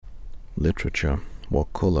Literature.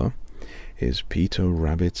 What color is Peter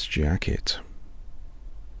Rabbit's jacket?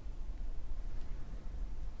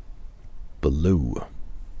 Blue.